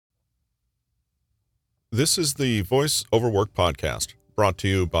This is the Voice Over Work podcast, brought to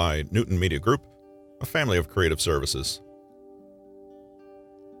you by Newton Media Group, a family of creative services.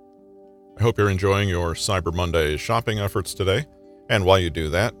 I hope you're enjoying your Cyber Monday shopping efforts today. And while you do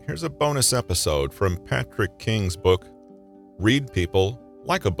that, here's a bonus episode from Patrick King's book, Read People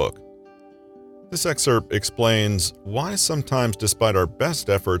Like a Book. This excerpt explains why sometimes, despite our best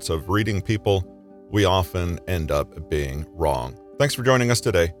efforts of reading people, we often end up being wrong. Thanks for joining us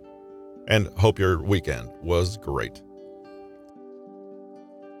today, and hope your weekend was great.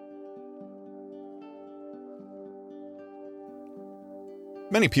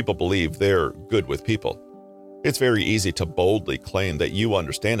 Many people believe they're good with people. It's very easy to boldly claim that you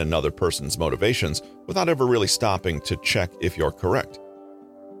understand another person's motivations without ever really stopping to check if you're correct.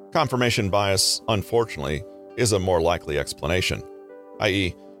 Confirmation bias, unfortunately, is a more likely explanation,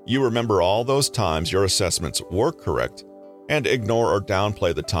 i.e., you remember all those times your assessments were correct and ignore or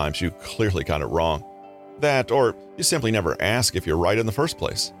downplay the times you clearly got it wrong. That, or you simply never ask if you're right in the first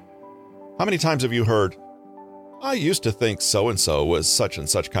place. How many times have you heard, "I used to think so-and-so was such and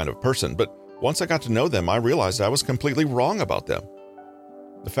such kind of person, but once I got to know them, I realized I was completely wrong about them."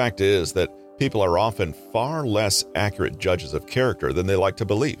 The fact is that people are often far less accurate judges of character than they like to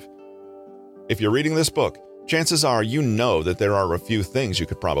believe. If you're reading this book, chances are you know that there are a few things you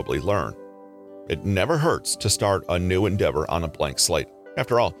could probably learn. It never hurts to start a new endeavor on a blank slate.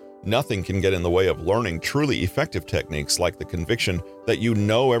 After all, nothing can get in the way of learning truly effective techniques like the conviction that you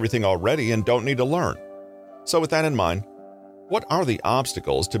know everything already and don't need to learn. So with that in mind, what are the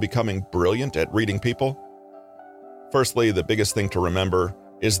obstacles to becoming brilliant at reading people? Firstly, the biggest thing to remember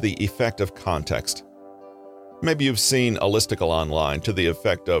is the effect of context. Maybe you've seen a listicle online to the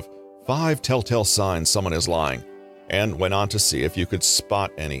effect of 5 telltale signs someone is lying, and went on to see if you could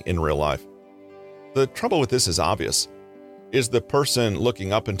spot any in real life. The trouble with this is obvious. Is the person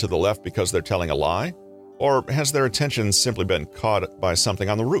looking up and to the left because they're telling a lie? Or has their attention simply been caught by something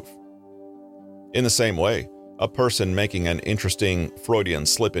on the roof? In the same way, a person making an interesting Freudian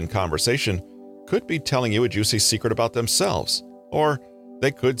slip in conversation could be telling you a juicy secret about themselves, or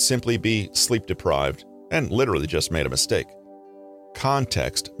they could simply be sleep deprived and literally just made a mistake.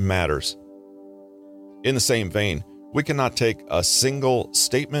 Context matters. In the same vein, we cannot take a single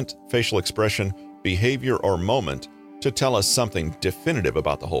statement, facial expression, behavior, or moment to tell us something definitive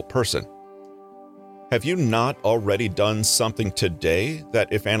about the whole person. Have you not already done something today that,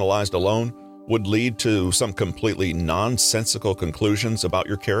 if analyzed alone, would lead to some completely nonsensical conclusions about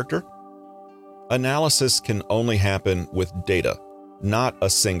your character? Analysis can only happen with data, not a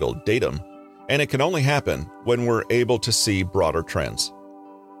single datum, and it can only happen when we're able to see broader trends.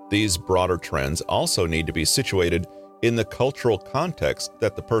 These broader trends also need to be situated in the cultural context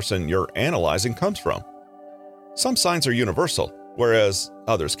that the person you're analyzing comes from. Some signs are universal, whereas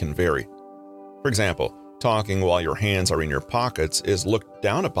others can vary. For example, talking while your hands are in your pockets is looked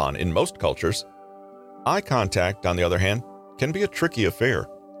down upon in most cultures. Eye contact, on the other hand, can be a tricky affair.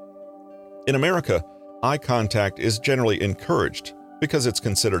 In America, eye contact is generally encouraged because it's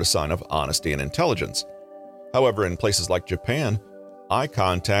considered a sign of honesty and intelligence. However, in places like Japan, eye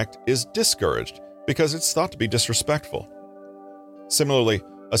contact is discouraged because it's thought to be disrespectful. Similarly,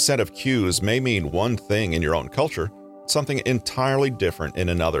 a set of cues may mean one thing in your own culture, something entirely different in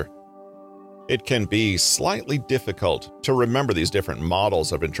another. It can be slightly difficult to remember these different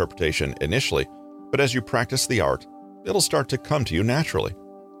models of interpretation initially, but as you practice the art, it'll start to come to you naturally.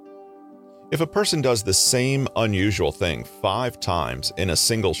 If a person does the same unusual thing 5 times in a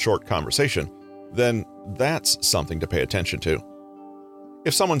single short conversation, then that's something to pay attention to.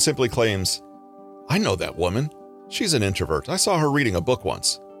 If someone simply claims, "I know that woman. She's an introvert. I saw her reading a book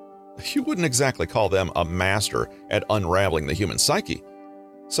once," you wouldn't exactly call them a master at unraveling the human psyche.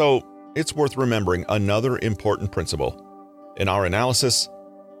 So it's worth remembering another important principle. In our analysis,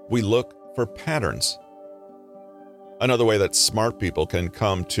 we look for patterns. Another way that smart people can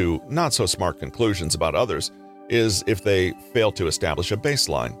come to not so smart conclusions about others is if they fail to establish a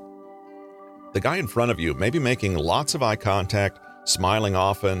baseline. The guy in front of you may be making lots of eye contact, smiling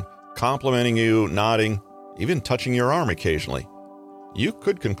often, complimenting you, nodding, even touching your arm occasionally. You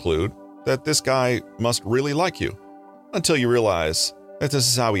could conclude that this guy must really like you, until you realize that this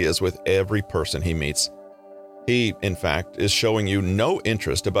is how he is with every person he meets. He, in fact, is showing you no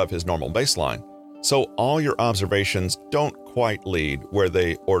interest above his normal baseline, so all your observations don't quite lead where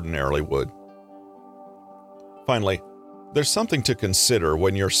they ordinarily would. Finally, there's something to consider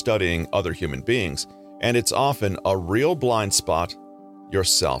when you're studying other human beings, and it's often a real blind spot: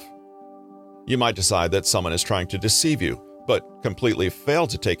 yourself. You might decide that someone is trying to deceive you, but completely fail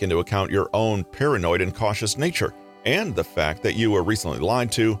to take into account your own paranoid and cautious nature, and the fact that you were recently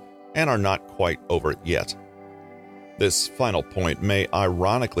lied to, and are not quite over it yet. This final point may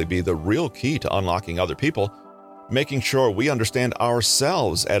ironically be the real key to unlocking other people, making sure we understand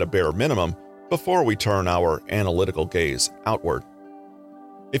ourselves at a bare minimum before we turn our analytical gaze outward.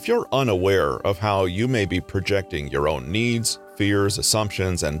 If you're unaware of how you may be projecting your own needs, fears,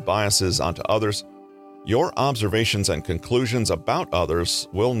 assumptions, and biases onto others, your observations and conclusions about others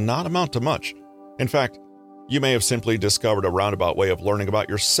will not amount to much. In fact, you may have simply discovered a roundabout way of learning about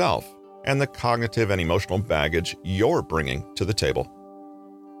yourself and the cognitive and emotional baggage you're bringing to the table.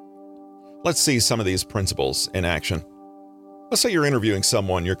 Let's see some of these principles in action. Let's say you're interviewing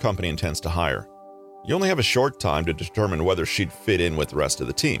someone your company intends to hire. You only have a short time to determine whether she'd fit in with the rest of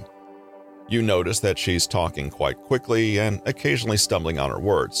the team. You notice that she's talking quite quickly and occasionally stumbling on her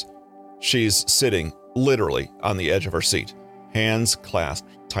words. She's sitting literally on the edge of her seat, hands clasped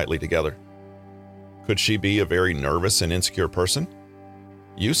tightly together. Could she be a very nervous and insecure person?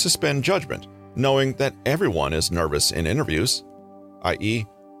 You suspend judgment, knowing that everyone is nervous in interviews, i.e.,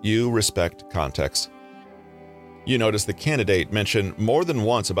 you respect context. You notice the candidate mentioned more than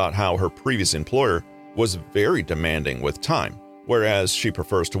once about how her previous employer was very demanding with time, whereas she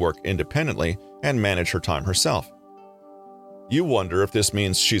prefers to work independently and manage her time herself. You wonder if this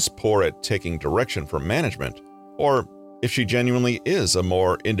means she's poor at taking direction from management, or if she genuinely is a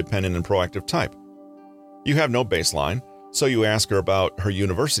more independent and proactive type. You have no baseline, so you ask her about her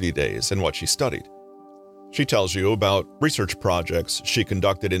university days and what she studied. She tells you about research projects she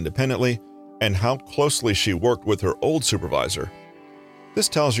conducted independently and how closely she worked with her old supervisor. This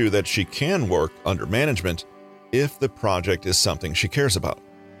tells you that she can work under management if the project is something she cares about.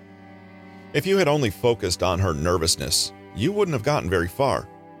 If you had only focused on her nervousness, you wouldn't have gotten very far.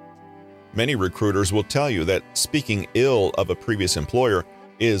 Many recruiters will tell you that speaking ill of a previous employer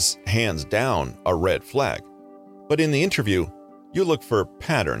is hands down a red flag. But in the interview, you look for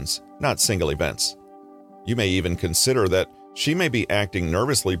patterns, not single events. You may even consider that she may be acting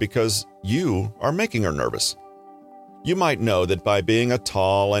nervously because you are making her nervous. You might know that by being a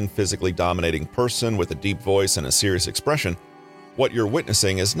tall and physically dominating person with a deep voice and a serious expression, what you're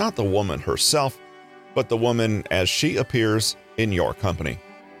witnessing is not the woman herself, but the woman as she appears in your company.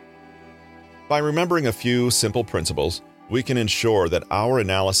 By remembering a few simple principles, we can ensure that our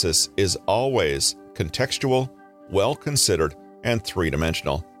analysis is always contextual, well-considered, and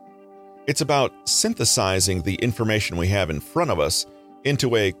three-dimensional. It's about synthesizing the information we have in front of us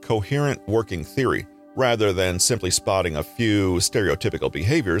into a coherent working theory, rather than simply spotting a few stereotypical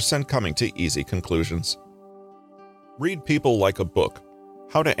behaviors and coming to easy conclusions. Read people like a book.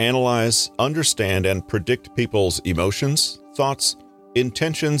 How to analyze, understand, and predict people's emotions, thoughts,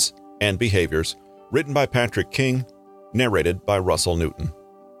 intentions, and behaviors, written by Patrick King, narrated by Russell Newton.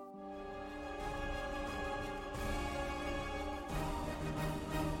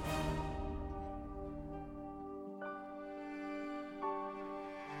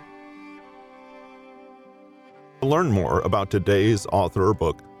 To learn more about today's author or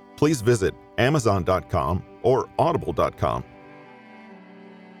book, please visit Amazon.com or Audible.com.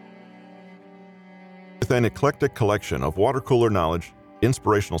 With an eclectic collection of water cooler knowledge,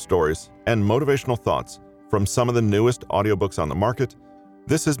 inspirational stories, and motivational thoughts from some of the newest audiobooks on the market,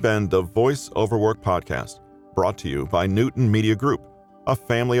 this has been the Voice Over Work podcast, brought to you by Newton Media Group, a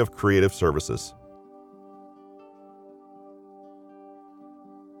family of creative services.